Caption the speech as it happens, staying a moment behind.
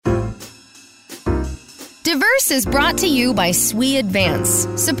Diverse is brought to you by SWE Advance,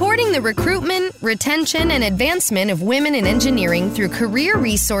 supporting the recruitment, retention, and advancement of women in engineering through career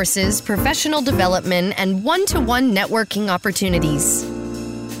resources, professional development, and one-to-one networking opportunities.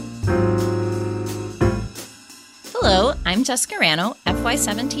 Hello, I'm Jessica Rano,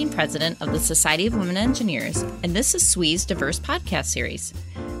 FY17 President of the Society of Women Engineers, and this is SWE's Diverse Podcast Series.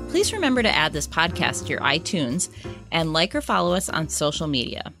 Please remember to add this podcast to your iTunes and like or follow us on social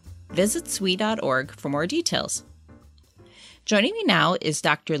media. Visit SWE.org for more details. Joining me now is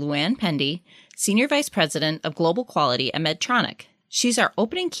Dr. Luann Pendy, Senior Vice President of Global Quality at Medtronic. She's our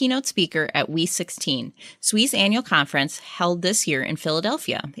opening keynote speaker at WE16, SWE's annual conference held this year in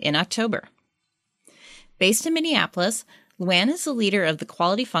Philadelphia in October. Based in Minneapolis, Luann is the leader of the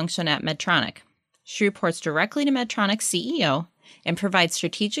quality function at Medtronic. She reports directly to Medtronic's CEO and provides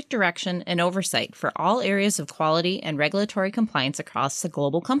strategic direction and oversight for all areas of quality and regulatory compliance across the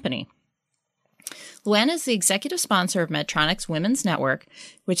global company. Luann is the executive sponsor of Medtronic's Women's Network,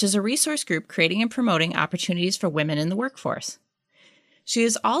 which is a resource group creating and promoting opportunities for women in the workforce. She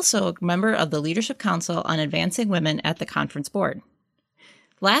is also a member of the Leadership Council on Advancing Women at the Conference Board.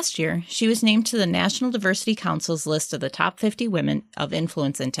 Last year, she was named to the National Diversity Council's list of the top 50 women of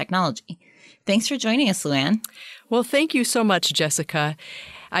influence in technology. Thanks for joining us, Luann. Well, thank you so much, Jessica.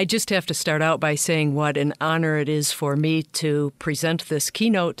 I just have to start out by saying what an honor it is for me to present this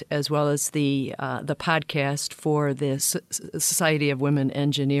keynote as well as the podcast for the Society of Women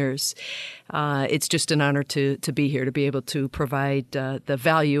Engineers. It's just an honor to be here, to be able to provide the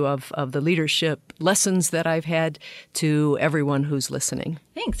value of the leadership lessons that I've had to everyone who's listening.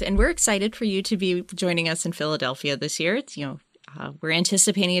 Thanks. And we're excited for you to be joining us in Philadelphia this year. It's, we're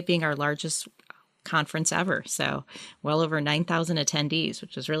anticipating it being our largest conference ever. So well over 9,000 attendees,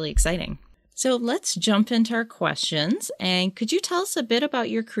 which is really exciting. So let's jump into our questions. And could you tell us a bit about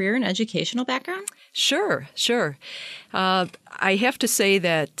your career and educational background? Sure. I have to say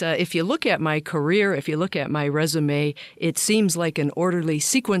that if you look at my career, if you look at my resume, it seems like an orderly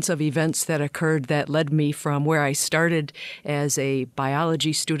sequence of events that occurred that led me from where I started as a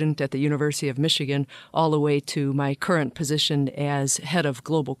biology student at the University of Michigan all the way to my current position as head of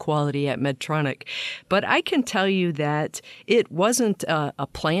global quality at Medtronic. But I can tell you that it wasn't a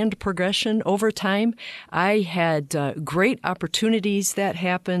planned progression over time. I had great opportunities that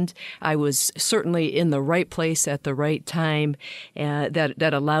happened. I was certainly in the right place at the right time.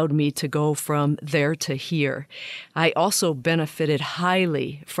 That allowed me to go from there to here. I also benefited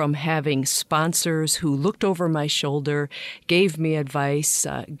highly from having sponsors who looked over my shoulder, gave me advice,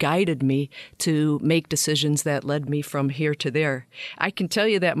 guided me to make decisions that led me from here to there. I can tell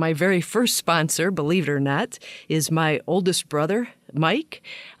you that my very first sponsor, believe it or not, is my oldest brother, Mike.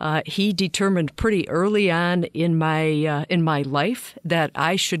 He determined pretty early on in my life that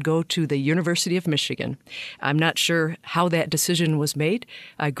I should go to the University of Michigan. I'm not sure how that decision was made.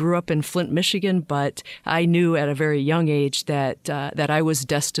 I grew up in Flint, Michigan, but I knew at a very young age that I was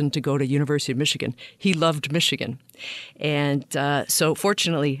destined to go to University of Michigan. He loved Michigan, and so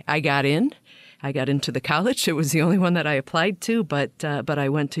fortunately I got in. I got into the college. It was the only one that I applied to, but I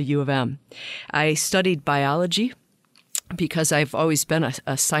went to U of M. I studied biology because I've always been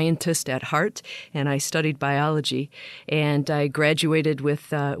a scientist at heart, and I studied biology, and I graduated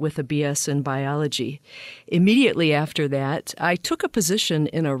with a BS in biology. Immediately after that, I took a position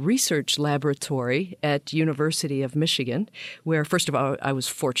in a research laboratory at University of Michigan, where, first of all, I was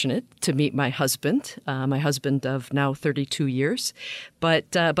fortunate to meet my husband of now 32 years.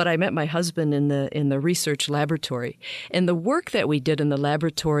 But I met my husband in the research laboratory, and the work that we did in the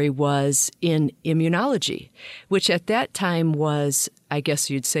laboratory was in immunology, which at that time was, I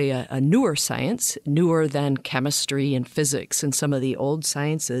guess you'd say, a newer science, newer than chemistry and physics and some of the old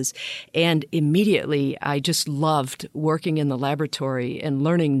sciences. And immediately, I just loved working in the laboratory and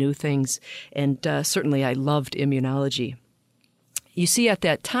learning new things. And certainly, I loved immunology. You see, at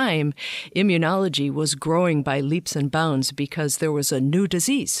that time, immunology was growing by leaps and bounds because there was a new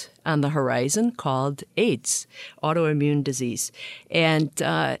disease on the horizon called AIDS, autoimmune disease. And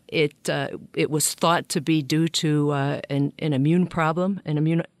it was thought to be due to an immune problem,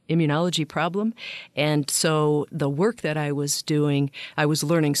 immunology problem. And so the work that I was doing, I was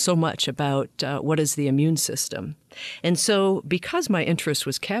learning so much about what is the immune system. And so because my interest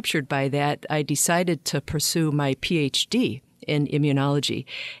was captured by that, I decided to pursue my PhD in immunology.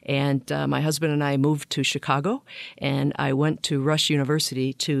 And my husband and I moved to Chicago, and I went to Rush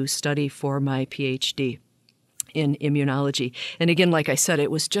University to study for my PhD in immunology. And again, like I said,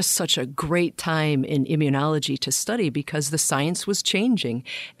 it was just such a great time in immunology to study because the science was changing.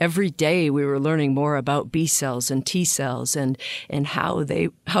 Every day we were learning more about B cells and T cells and how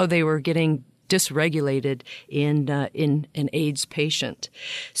they were getting dysregulated in an AIDS patient.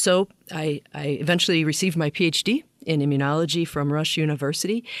 So I eventually received my PhD in immunology from Rush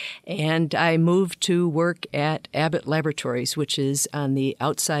University, and I moved to work at Abbott Laboratories, which is on the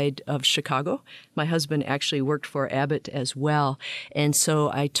outside of Chicago. My husband actually worked for Abbott as well, and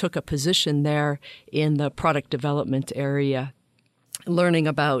so I took a position there in the product development area, learning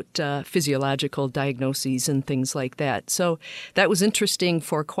about physiological diagnoses and things like that. So that was interesting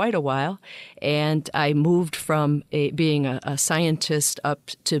for quite a while. And I moved from being a scientist up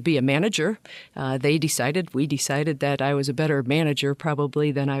to be a manager. We decided that I was a better manager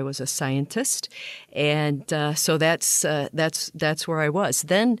probably than I was a scientist. And so that's where I was.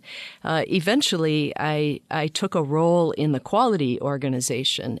 Then eventually I took a role in the quality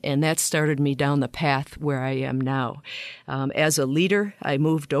organization, and that started me down the path where I am now. As a leader, I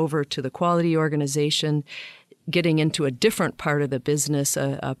moved over to the quality organization, getting into a different part of the business,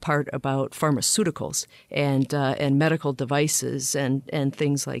 a part about pharmaceuticals and medical devices and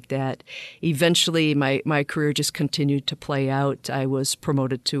things like that. Eventually, my career just continued to play out. I was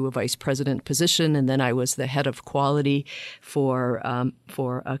promoted to a vice president position, and then I was the head of quality for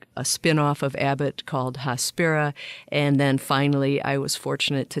a spin-off of Abbott called Hospira. And then finally, I was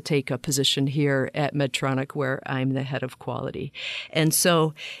fortunate to take a position here at Medtronic where I'm the head of quality. And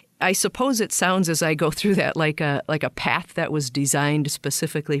so I suppose it sounds as I go through that like a path that was designed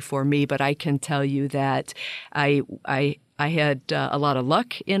specifically for me, but I can tell you that I had a lot of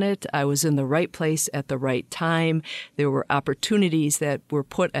luck in it. I was in the right place at the right time. There were opportunities that were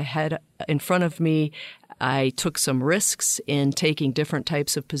put ahead in front of me. I took some risks in taking different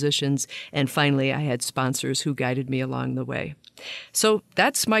types of positions, and finally I had sponsors who guided me along the way. So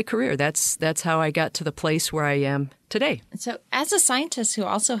that's my career. That's how I got to the place where I am today. So as a scientist who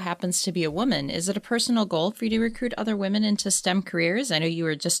also happens to be a woman, is it a personal goal for you to recruit other women into STEM careers? I know you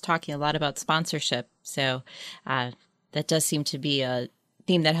were just talking a lot about sponsorship, so that does seem to be a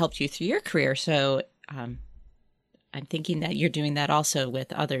theme that helped you through your career. So I'm thinking that you're doing that also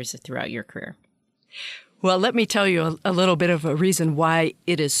with others throughout your career. Well, let me tell you a little bit of a reason why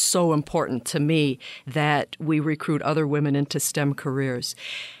it is so important to me that we recruit other women into STEM careers.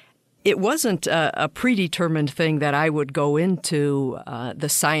 It wasn't a predetermined thing that I would go into the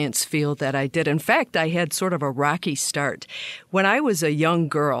science field that I did. In fact, I had sort of a rocky start. When I was a young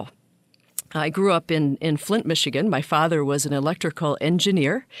girl, I grew up in Flint, Michigan. My father was an electrical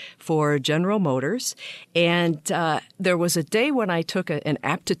engineer for General Motors. And there was a day when I took an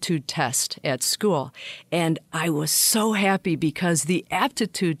aptitude test at school. And I was so happy because the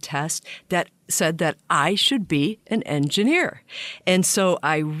aptitude test that said that I should be an engineer. And so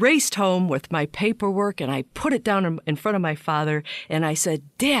I raced home with my paperwork and I put it down in front of my father and I said,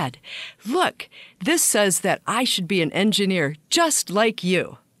 "Dad, look, this says that I should be an engineer just like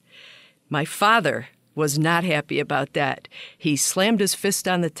you." My father was not happy about that. He slammed his fist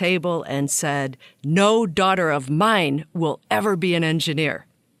on the table and said, "No daughter of mine will ever be an engineer."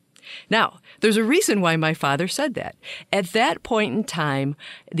 Now, there's a reason why my father said that. At that point in time,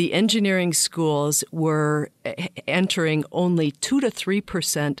 the engineering schools were entering only 2 to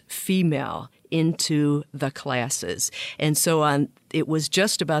 3% female into the classes. And so it was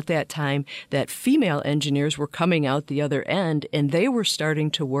just about that time that female engineers were coming out the other end, and they were starting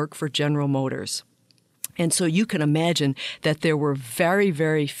to work for General Motors. And so you can imagine that there were very,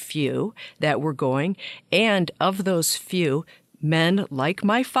 very few that were going, and of those few, men like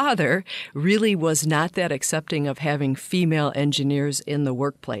my father really was not that accepting of having female engineers in the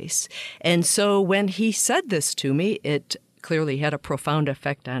workplace. And so when he said this to me, it clearly had a profound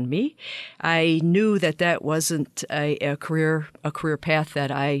effect on me. I knew that wasn't a career path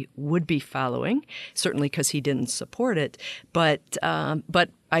that I would be following, certainly because he didn't support it. But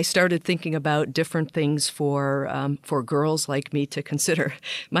I started thinking about different things for girls like me to consider.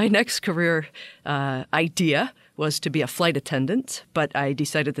 My next career idea was to be a flight attendant, but I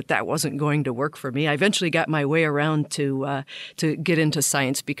decided that wasn't going to work for me. I eventually got my way around to get into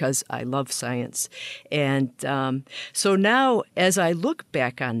science because I love science. And so now as I look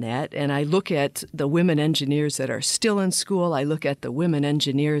back on that and I look at the women engineers that are still in school, I look at the women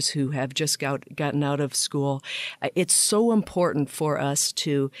engineers who have just gotten out of school, it's so important for us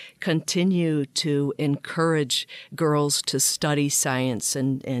to continue to encourage girls to study science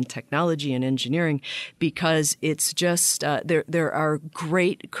and technology and engineering because it's just there are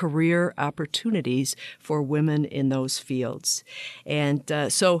great career opportunities for women in those fields. And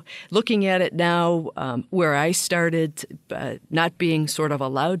so looking at it now, where I started, not being sort of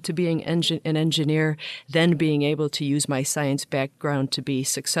allowed to be an engineer, then being able to use my science background to be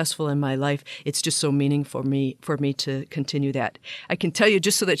successful in my life, it's just so meaningful for me to continue that. I can tell you,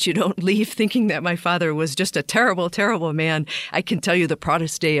 just so that you don't leave thinking that my father was just a terrible, terrible man, I can tell you the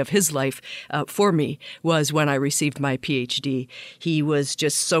proudest day of his life for me was when I received my PhD. He was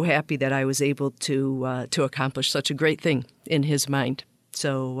just so happy that I was able to accomplish such a great thing in his mind.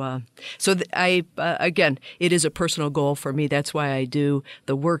 So again, it is a personal goal for me. That's why I do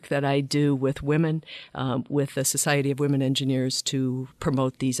the work that I do with women, with the Society of Women Engineers, to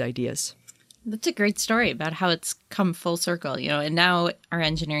promote these ideas. That's a great story about how it's come full circle, and now our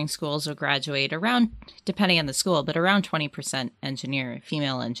engineering schools will graduate around, depending on the school, but around 20%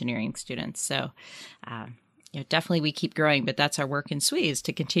 female engineering students. So, definitely we keep growing, but that's our work in SWE, is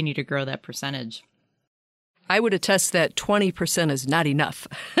to continue to grow that percentage. I would attest that 20% is not enough.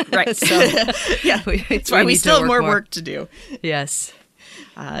 Right. So, yeah, that's why we still have more work to do. Yes.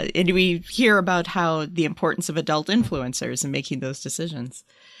 And we hear about the importance of adult influencers in making those decisions.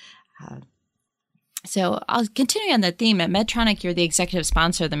 So I'll continue on that theme. At Medtronic, you're the executive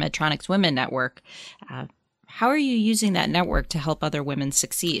sponsor of the Medtronic's Women Network. How are you using that network to help other women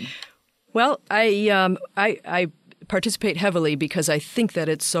succeed? Well, I participate heavily because I think that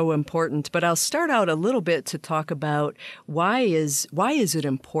it's so important. But I'll start out a little bit to talk about why is it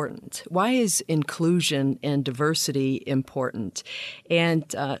important? Why is inclusion and diversity important?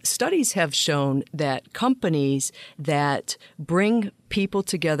 And studies have shown that companies that bring people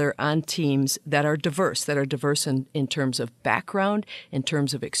together on teams that are diverse in terms of background, in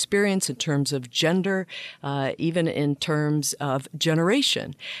terms of experience, in terms of gender, even in terms of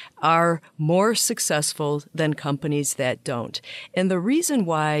generation, are more successful than companies that don't. And the reason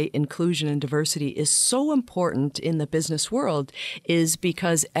why inclusion and diversity is so important in the business world is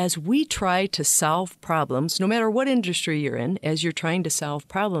because as we try to solve problems, no matter what industry you're in, as you're trying to solve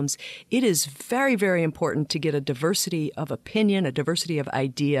problems, it is very, very important to get a diversity of opinion, a diversity of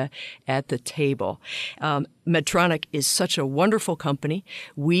idea at the table. Medtronic is such a wonderful company.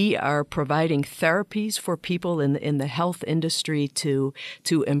 We are providing therapies for people in the health industry to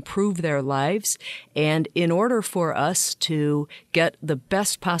improve their lives. And in order for us to get the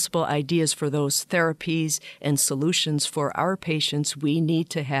best possible ideas for those therapies and solutions for our patients, we need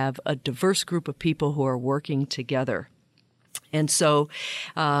to have a diverse group of people who are working together. And so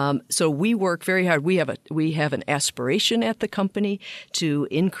we work very hard. We have an aspiration at the company to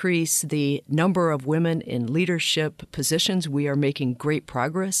increase the number of women in leadership positions. We are making great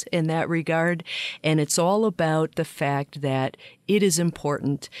progress in that regard. And it's all about the fact that it is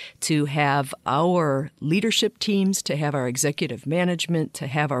important to have our leadership teams, to have our executive management, to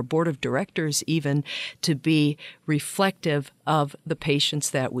have our board of directors even, to be reflective of the patients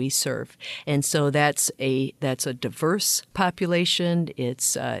that we serve. And so that's a diverse population.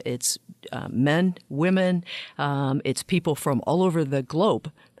 It's men, women, it's people from all over the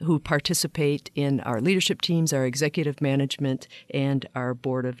globe who participate in our leadership teams, our executive management, and our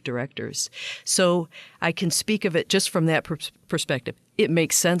board of directors. So I can speak of it just from that perspective. It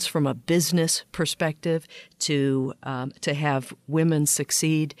makes sense from a business perspective to have women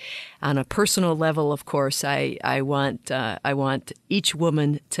succeed. On a personal level, of course, I want each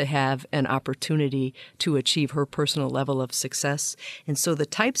woman to have an opportunity to achieve her personal level of success. And so the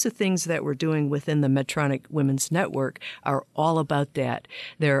types of things that we're doing within the Medtronic Women's Network are all about that.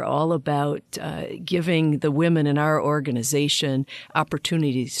 They're all about giving the women in our organization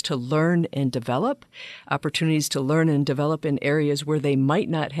opportunities to learn and develop, opportunities to learn and develop in areas where they might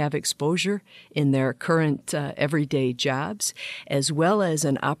not have exposure in their current everyday jobs, as well as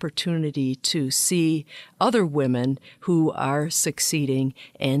an opportunity to see other women who are succeeding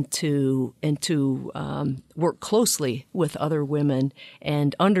and to work closely with other women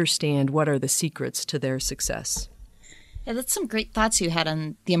and understand what are the secrets to their success. Yeah, that's some great thoughts you had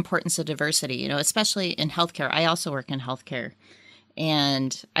on the importance of diversity, especially in healthcare. I also work in healthcare.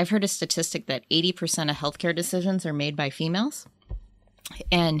 And I've heard a statistic that 80% of healthcare decisions are made by females.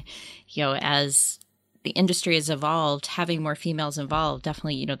 And, as the industry has evolved, having more females involved,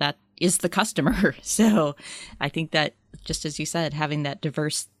 definitely, that is the customer. So I think that, just as you said, having that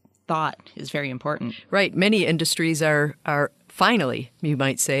diverse thought is very important. Right. Many industries are finally, you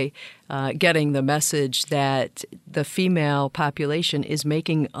might say, getting the message that the female population is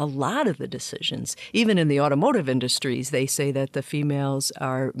making a lot of the decisions. Even in the automotive industries, they say that the females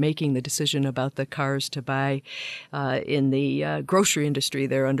are making the decision about the cars to buy. In the grocery industry,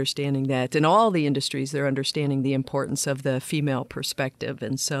 they're understanding that. In all the industries, they're understanding the importance of the female perspective.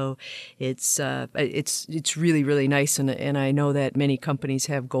 And so it's really, really nice. And I know that many companies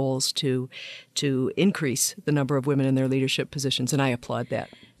have goals to increase the number of women in their leadership positions, and I applaud that.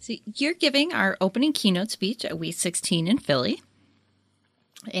 So you're giving our opening keynote speech at WE16 in Philly.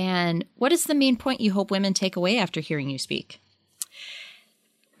 And what is the main point you hope women take away after hearing you speak?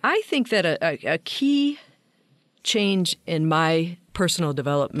 I think that a key change in my personal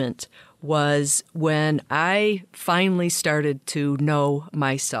development was when I finally started to know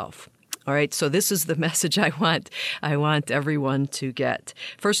myself. All right, so this is the message I want everyone to get.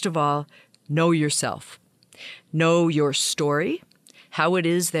 First of all, know yourself. Know your story, how it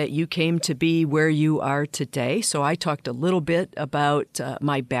is that you came to be where you are today. So I talked a little bit about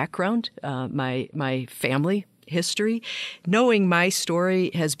my background, my family history. Knowing my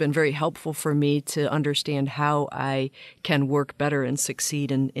story has been very helpful for me to understand how I can work better and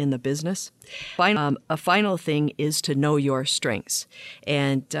succeed in the business. A final thing is to know your strengths,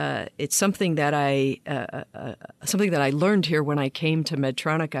 and it's something that I learned here when I came to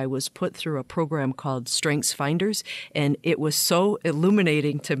Medtronic. I was put through a program called Strengths Finders, and it was so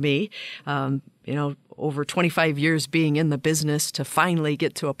illuminating to me. Over 25 years being in the business to finally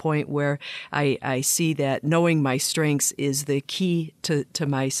get to a point where I see that knowing my strengths is the key to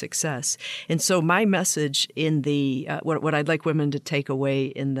my success. And so my message in the what I'd like women to take away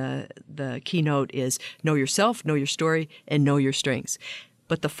in the keynote is know yourself, know your story, and know your strengths.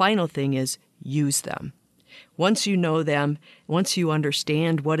 But the final thing is use them. Once you know them, once you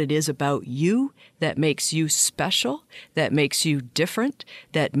understand what it is about you that makes you special, that makes you different,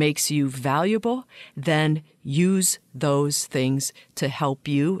 that makes you valuable, then use those things to help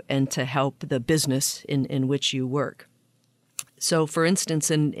you and to help the business in which you work. So, for instance,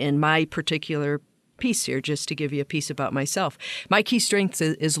 in my particular piece here, just to give you a piece about myself, my key strength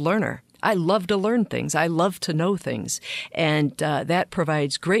is learner. I love to learn things. I love to know things. And that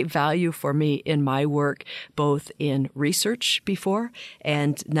provides great value for me in my work, both in research before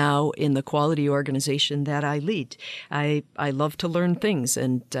and now in the quality organization that I lead. I love to learn things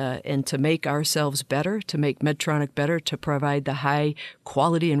and to make ourselves better, to make Medtronic better, to provide the high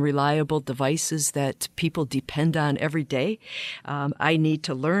quality and reliable devices that people depend on every day. I need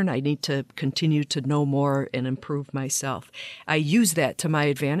to learn. I need to continue to know more and improve myself. I use that to my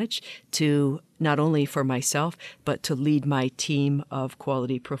advantage to not only for myself, but to lead my team of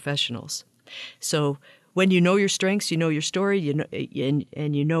quality professionals. So when you know your strengths, you know your story,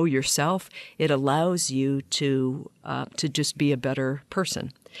 and you know yourself, it allows you to just be a better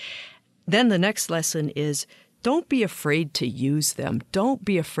person. Then the next lesson is don't be afraid to use them. Don't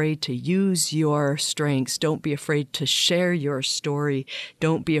be afraid to use your strengths. Don't be afraid to share your story.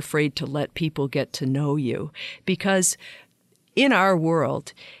 Don't be afraid to let people get to know you. Because in our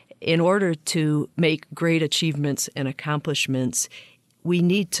world, in order to make great achievements and accomplishments, we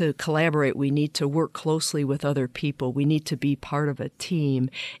need to collaborate. We need to work closely with other people. We need to be part of a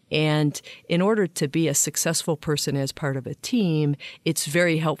team. And in order to be a successful person as part of a team, it's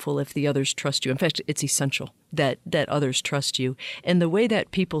very helpful if the others trust you. In fact, it's essential that others trust you. And the way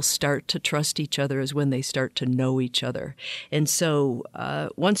that people start to trust each other is when they start to know each other. And so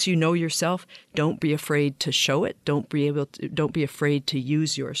once you know yourself, don't be afraid to show it. Don't be afraid to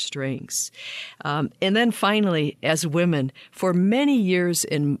use your strengths. And then finally, as women, for many years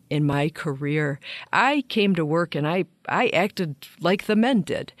in my career, I came to work and I acted like the men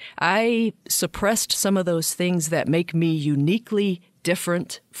did. I suppressed some of those things that make me uniquely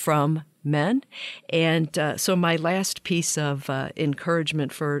different from men. And so my last piece of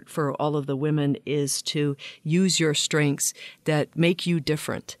encouragement for all of the women is to use your strengths that make you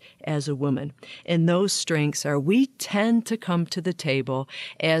different as a woman. And those strengths are we tend to come to the table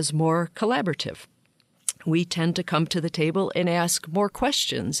as more collaborative. We tend to come to the table and ask more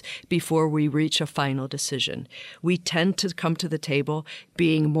questions before we reach a final decision. We tend to come to the table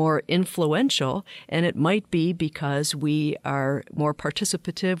being more influential, and it might be because we are more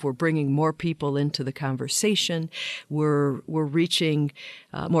participative. We're bringing more people into the conversation. We're reaching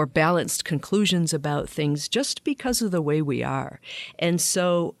more balanced conclusions about things just because of the way we are. And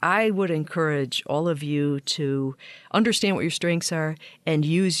so I would encourage all of you to understand what your strengths are and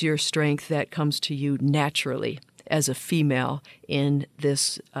use your strength that comes to you naturally as a female in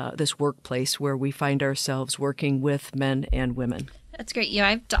this workplace where we find ourselves working with men and women. That's great.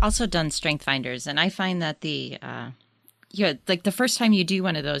 I've also done Strength Finders, and I find that the like the first time you do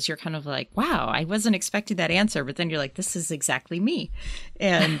one of those, you're kind of like, wow, I wasn't expecting that answer. But then you're like, this is exactly me.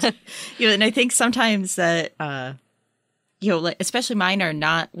 And, and I think sometimes that, especially mine are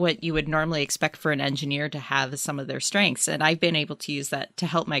not what you would normally expect for an engineer to have as some of their strengths. And I've been able to use that to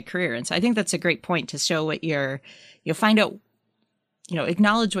help my career. And so I think that's a great point to show what you'll find out,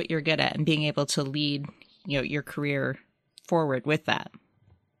 acknowledge what you're good at and being able to lead, your career forward with that.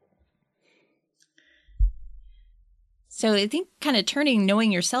 So I think kind of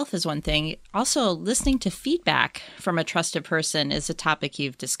knowing yourself is one thing. Also, listening to feedback from a trusted person is a topic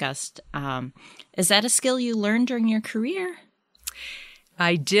you've discussed. Is that a skill you learned during your career?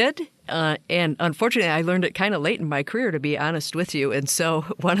 I did, and unfortunately, I learned it kind of late in my career, to be honest with you. And so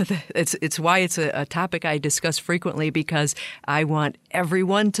it's why it's a topic I discuss frequently, because I want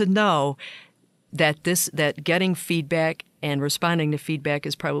everyone to know that getting feedback and responding to feedback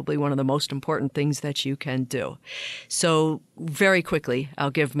is probably one of the most important things that you can do. So very quickly,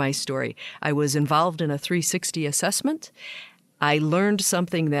 I'll give my story. I was involved in a 360 assessment. I learned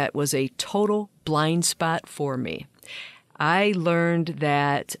something that was a total blind spot for me. I learned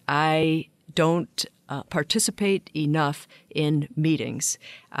that I don't participate enough in meetings.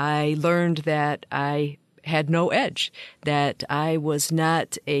 I learned that I had no edge, that I was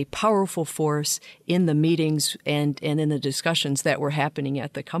not a powerful force in the meetings and in the discussions that were happening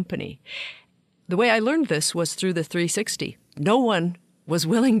at the company. The way I learned this was through the 360. No one was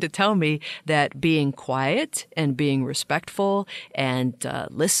willing to tell me that being quiet and being respectful and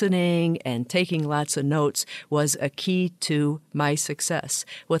listening and taking lots of notes was a key to my success.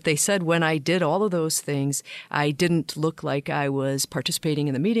 What they said, when I did all of those things, I didn't look like I was participating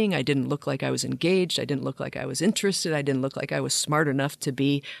in the meeting. I didn't look like I was engaged. I didn't look like I was interested. I didn't look like I was smart enough to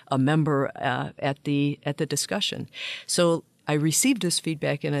be a member at the discussion. So I received this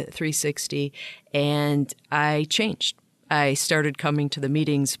feedback in a 360, and I changed. I started coming to the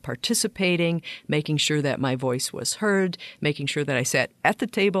meetings, participating, making sure that my voice was heard, making sure that I sat at the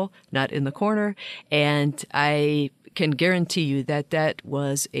table, not in the corner. And I can guarantee you that that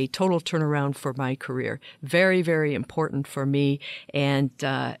was a total turnaround for my career. Very, very important for me. And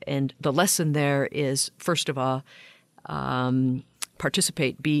the lesson there is, first of all,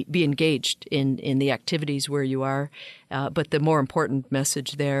 participate, be engaged in the activities where you are. But the more important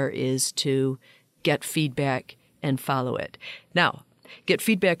message there is to get feedback and follow it. Now, get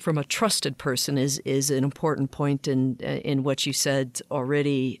feedback from a trusted person is an important point in what you said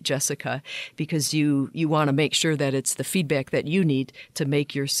already, Jessica, because you want to make sure that it's the feedback that you need to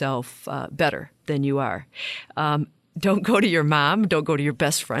make yourself better than you are. Don't go to your mom. Don't go to your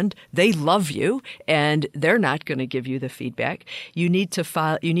best friend. They love you, and they're not going to give you the feedback. You need to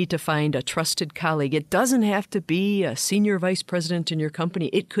find a trusted colleague. It doesn't have to be a senior vice president in your company.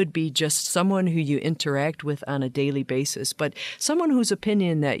 It could be just someone who you interact with on a daily basis, but someone whose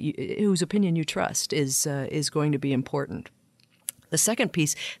opinion you trust is going to be important. The second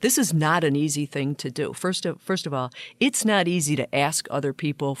piece, this is not an easy thing to do. First of all, it's not easy to ask other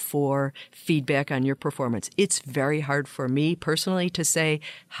people for feedback on your performance. It's very hard for me personally to say,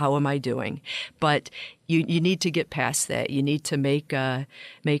 how am I doing? But you need to get past that. You need to make a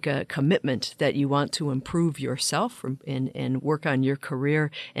commitment that you want to improve yourself and work on your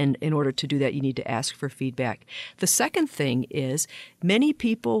career. And in order to do that, you need to ask for feedback. The second thing is, many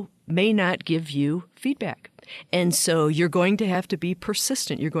people may not give you feedback. And so you're going to have to be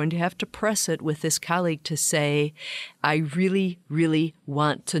persistent. You're going to have to press it with this colleague to say, I really, really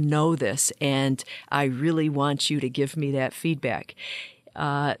want to know this, and I really want you to give me that feedback.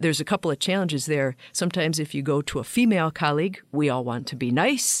 There's a couple of challenges there. Sometimes if you go to a female colleague, we all want to be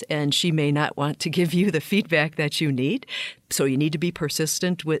nice, and she may not want to give you the feedback that you need. So you need to be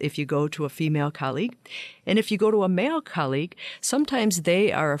persistent if you go to a female colleague. And if you go to a male colleague, sometimes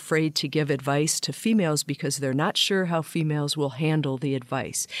they are afraid to give advice to females because they're not sure how females will handle the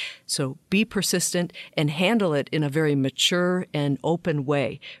advice. So be persistent and handle it in a very mature and open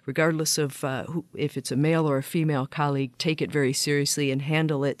way. Regardless of if it's a male or a female colleague, take it very seriously and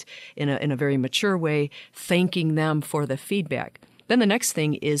handle it in a very mature way, thanking them for the feedback. Then the next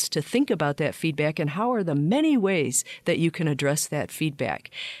thing is to think about that feedback and how are the many ways that you can address that feedback.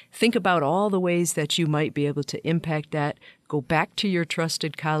 Think about all the ways that you might be able to impact that. Go back to your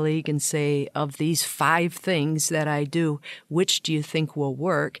trusted colleague and say, of these 5 things that I do, which do you think will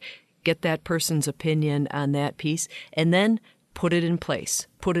work? Get that person's opinion on that piece, and then put it in place,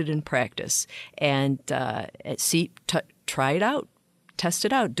 put it in practice, and try it out. Test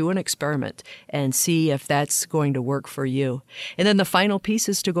it out, do an experiment, and see if that's going to work for you. And then the final piece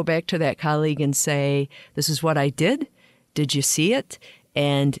is to go back to that colleague and say, this is what I did. Did you see it?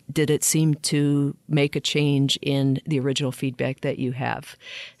 And did it seem to make a change in the original feedback that you have?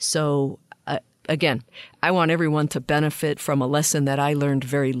 So again, I want everyone to benefit from a lesson that I learned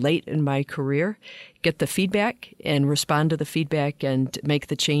very late in my career. Get the feedback and respond to the feedback and make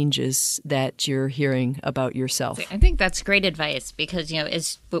the changes that you're hearing about yourself. I think that's great advice because,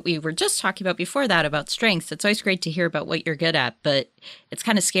 as what we were just talking about before that about strengths, it's always great to hear about what you're good at, but it's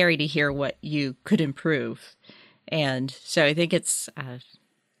kind of scary to hear what you could improve. And so I think it's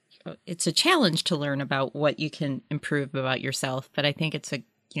a challenge to learn about what you can improve about yourself, but I think it's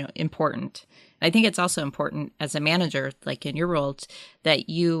important. I think it's also important as a manager, like in your role, that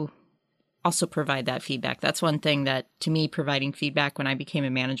you also provide that feedback. That's one thing that, to me, providing feedback when I became a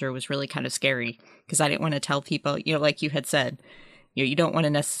manager was really kind of scary because I didn't want to tell people, like you had said, you don't want to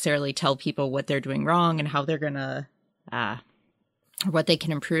necessarily tell people what they're doing wrong and how they're going to, what they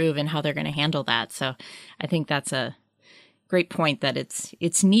can improve and how they're going to handle that. So I think that's a great point that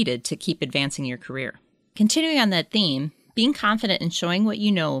it's needed to keep advancing your career. Continuing on that theme, being confident in showing what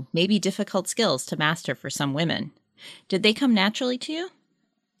you know may be difficult skills to master for some women. Did they come naturally to you?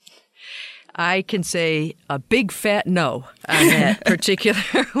 I can say a big fat no on that particular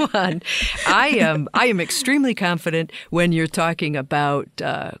one. I am extremely confident when you're talking about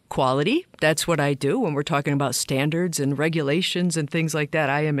quality. That's what I do when we're talking about standards and regulations and things like that.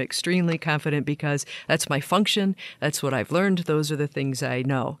 I am extremely confident because that's my function. That's what I've learned. Those are the things I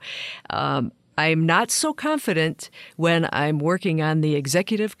know. I'm not so confident when I'm working on the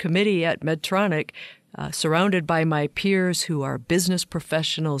executive committee at Medtronic, surrounded by my peers who are business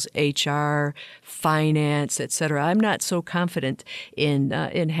professionals, HR, finance, etc. I'm not so confident in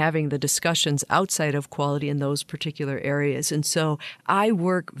having the discussions outside of quality in those particular areas. And so I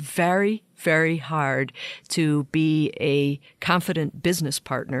work very, very hard to be a confident business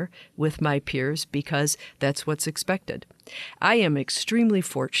partner with my peers because that's what's expected. I am extremely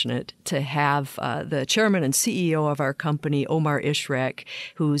fortunate to have the chairman and CEO of our company, Omar Ishrak,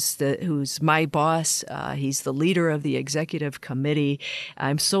 who's my boss. He's the leader of the executive committee.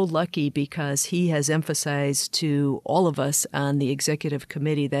 I'm so lucky because he has emphasized to all of us on the executive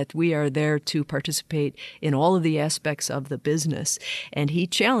committee that we are there to participate in all of the aspects of the business. And he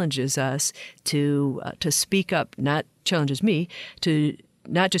challenges us to speak up, not challenges me, to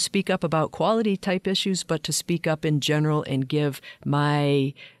not just speak up about quality type issues, but to speak up in general and give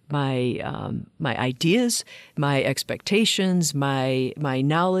my ideas, my expectations, my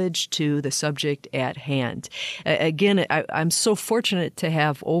knowledge to the subject at hand. Again, I'm so fortunate to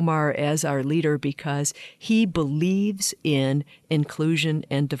have Omar as our leader because he believes in inclusion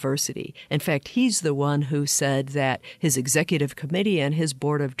and diversity. In fact, he's the one who said that his executive committee and his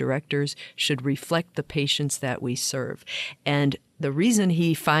board of directors should reflect the patients that we serve. And the reason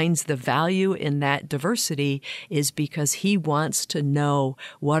he finds the value in that diversity is because he wants to know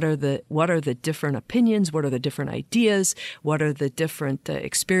what are the different opinions, what are the different ideas, what are the different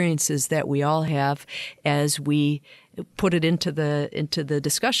experiences that we all have as we put it into the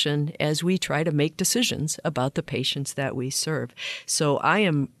discussion as we try to make decisions about the patients that we serve. So I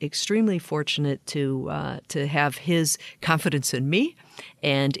am extremely fortunate to have his confidence in me,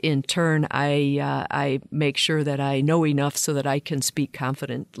 and in turn, I make sure that I know enough so that I can speak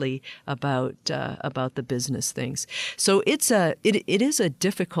confidently about the business things. So it is a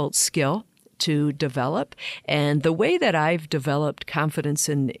difficult skill to develop. And the way that I've developed confidence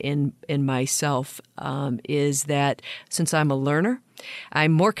in myself is that since I'm a learner,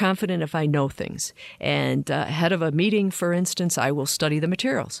 I'm more confident if I know things. And ahead of a meeting, for instance, I will study the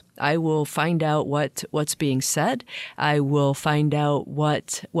materials. I will find out what's being said. I will find out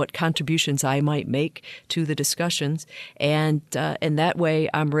what contributions I might make to the discussions. And that way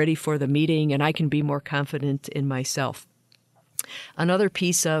I'm ready for the meeting and I can be more confident in myself. Another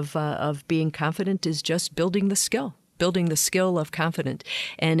piece of being confident is just building the skill of confident.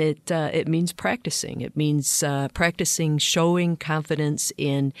 And it means practicing. It means practicing showing confidence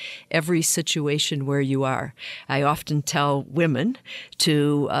in every situation where you are. I often tell women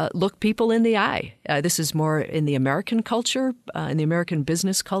to look people in the eye. This is more in the American culture, in the American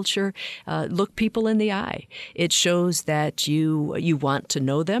business culture. Look people in the eye. It shows that you want to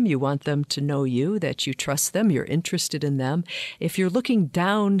know them, you want them to know you, that you trust them, you're interested in them. If you're looking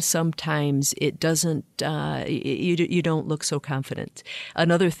down, sometimes it doesn't. You don't look so confident.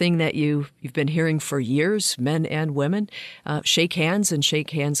 Another thing that you've been hearing for years, men and women, shake hands and shake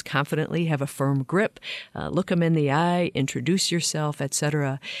hands confidently, have a firm grip, look them in the eye, introduce yourself,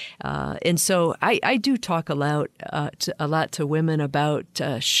 etc. And so I do talk a lot to women about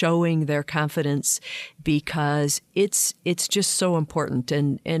showing their confidence because it's just so important.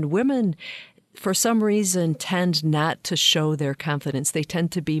 And women for some reason, tend not to show their confidence. They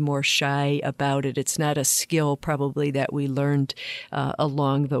tend to be more shy about it. It's not a skill probably that we learned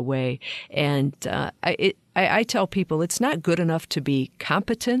along the way. And I tell people it's not good enough to be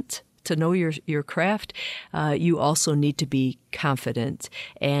competent, to know your craft. You also need to be confident.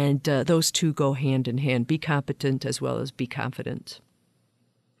 And those two go hand in hand. Be competent as well as be confident.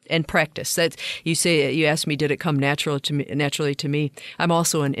 And practice. That you asked me, did it come naturally to me? I'm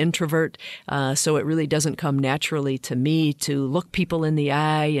also an introvert, so it really doesn't come naturally to me to look people in the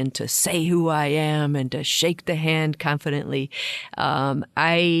eye and to say who I am and to shake the hand confidently.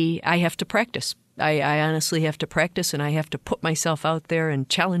 I have to practice. I honestly have to practice, and I have to put myself out there and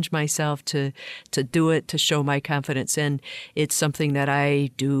challenge myself to do it, to show my confidence. And it's something that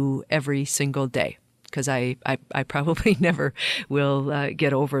I do every single day, because I probably never will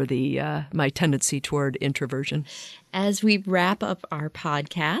get over my tendency toward introversion. As we wrap up our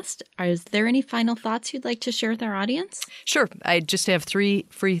podcast, is there any final thoughts you'd like to share with our audience? Sure. I just have three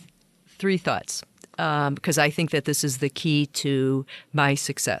thoughts, because I think that this is the key to my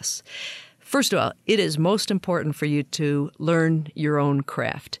success. First of all, it is most important for you to learn your own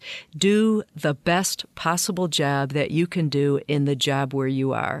craft. Do the best possible job that you can do in the job where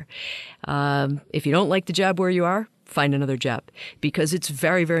you are. If you don't like the job where you are, find another job, because it's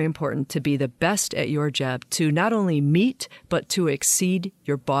very, very important to be the best at your job, to not only meet, but to exceed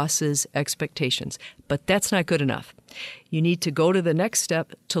your boss's expectations. But that's not good enough. You need to go to the next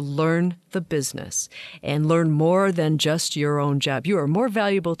step to learn the business and learn more than just your own job. You are more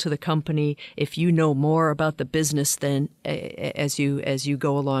valuable to the company if you know more about the business than as you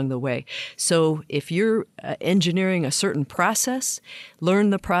go along the way. So if you're engineering a certain process, learn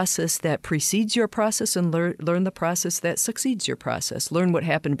the process that precedes your process and learn the process that succeeds your process. Learn what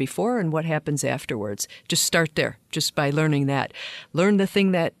happened before and what happens afterwards. Just start there, just by learning that. Learn the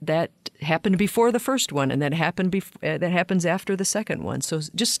thing that happened before the first one and that happens after the second one. So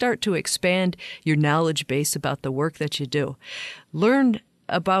just start to expand your knowledge base about the work that you do. Learn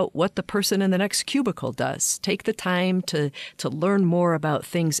about what the person in the next cubicle does. Take the time to learn more about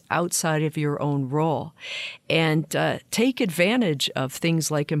things outside of your own role. And take advantage of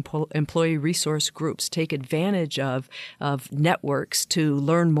things like employee resource groups. Take advantage of networks to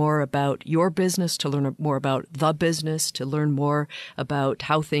learn more about your business, to learn more about the business, to learn more about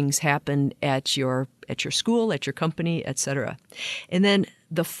how things happen at your school, at your company, etc. And then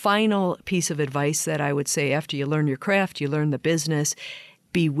the final piece of advice that I would say, after you learn your craft, you learn the business,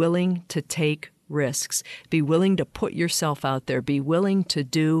 be willing to take risks. Be willing to put yourself out there. Be willing to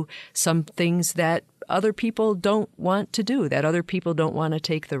do some things that other people don't want to do, that other people don't want to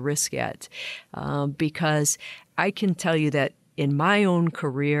take the risk at. Because I can tell you that in my own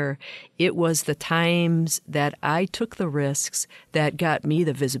career, it was the times that I took the risks that got me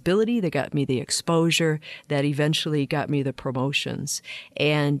the visibility, that got me the exposure, that eventually got me the promotions.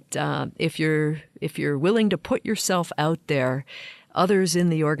 And if you're willing to put yourself out there, others in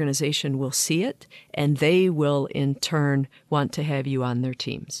the organization will see it, and they will in turn want to have you on their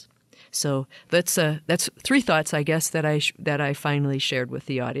teams. So that's three thoughts, I guess, that I finally shared with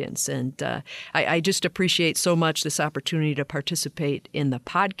the audience. And I just appreciate so much this opportunity to participate in the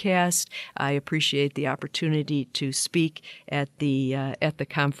podcast. I appreciate the opportunity to speak at the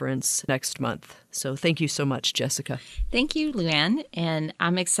conference next month. So thank you so much, Jessica. Thank you, Luann. And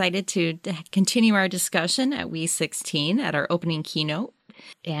I'm excited to continue our discussion at WE16 at our opening keynote.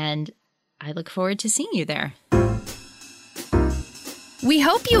 And I look forward to seeing you there. We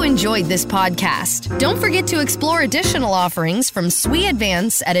hope you enjoyed this podcast. Don't forget to explore additional offerings from SWE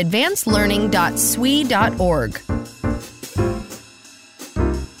Advance at advancedlearning.swe.org.